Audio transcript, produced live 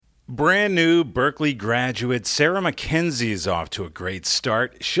Brand new Berklee graduate Sarah McKenzie is off to a great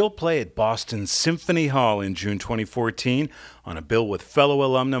start. She'll play at Boston's Symphony Hall in June 2014 on a bill with fellow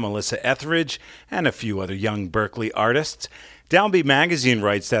alumna Melissa Etheridge and a few other young Berklee artists. Downbeat magazine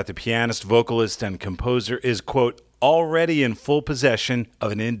writes that the pianist, vocalist, and composer is, quote, already in full possession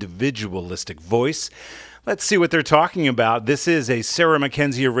of an individualistic voice. Let's see what they're talking about. This is a Sarah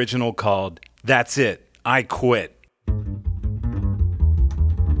McKenzie original called That's It, I Quit.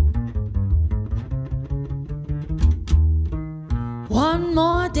 One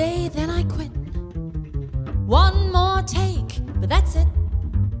more day, then I quit. One more take, but that's it.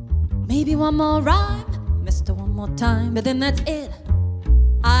 Maybe one more rhyme, missed it one more time, but then that's it.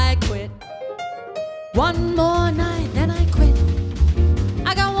 I quit. One more night, then I quit.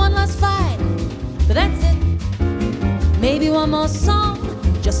 I got one last fight, but that's it. Maybe one more song,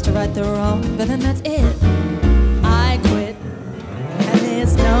 just to right the wrong, but then that's it. I quit. And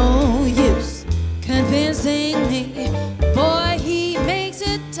there's no use convincing me. Boy, he makes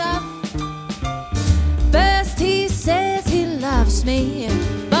it tough. Best he says he loves me,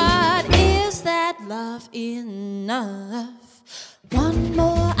 but is that love enough? One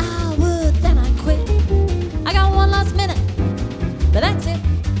more hour, then I quit. I got one last minute, but that's it.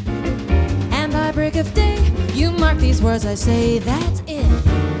 And by break of day, you mark these words I say. That's it.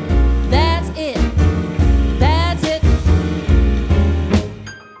 That's it. That's it.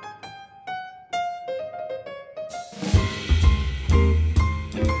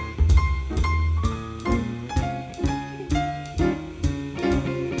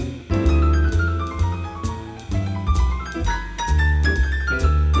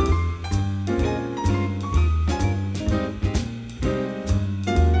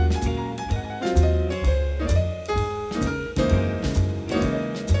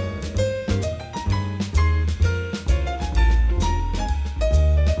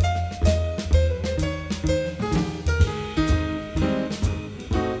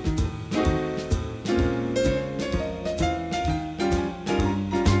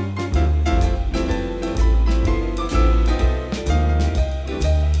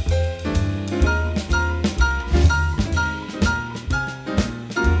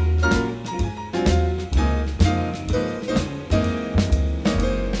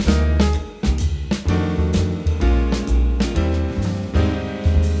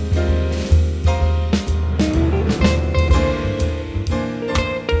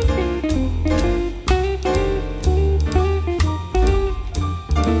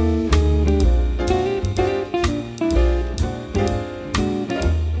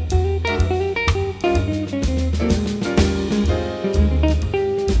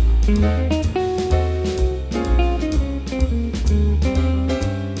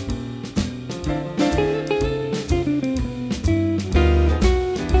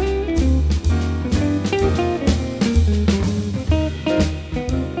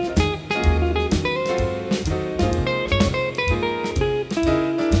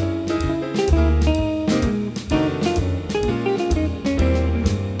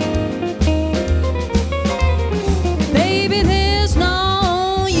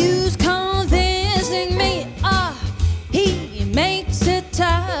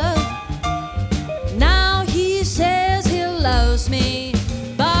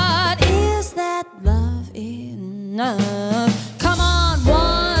 Come on,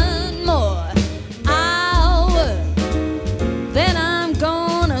 one more hour, then I'm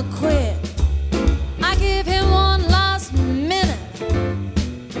gonna quit. I give him one last minute,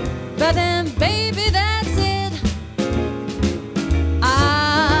 but then baby that's it.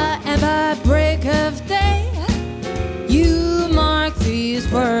 And by break of day, you mark these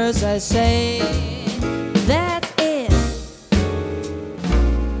words I say. That's it.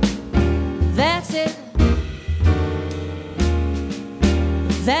 That's it.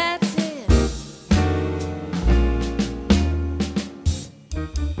 That's it.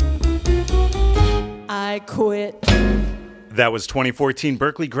 I quit. That was 2014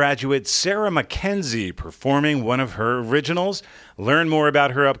 Berklee graduate Sarah McKenzie performing one of her originals. Learn more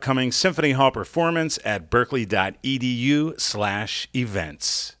about her upcoming Symphony Hall performance at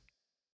berklee.edu/events.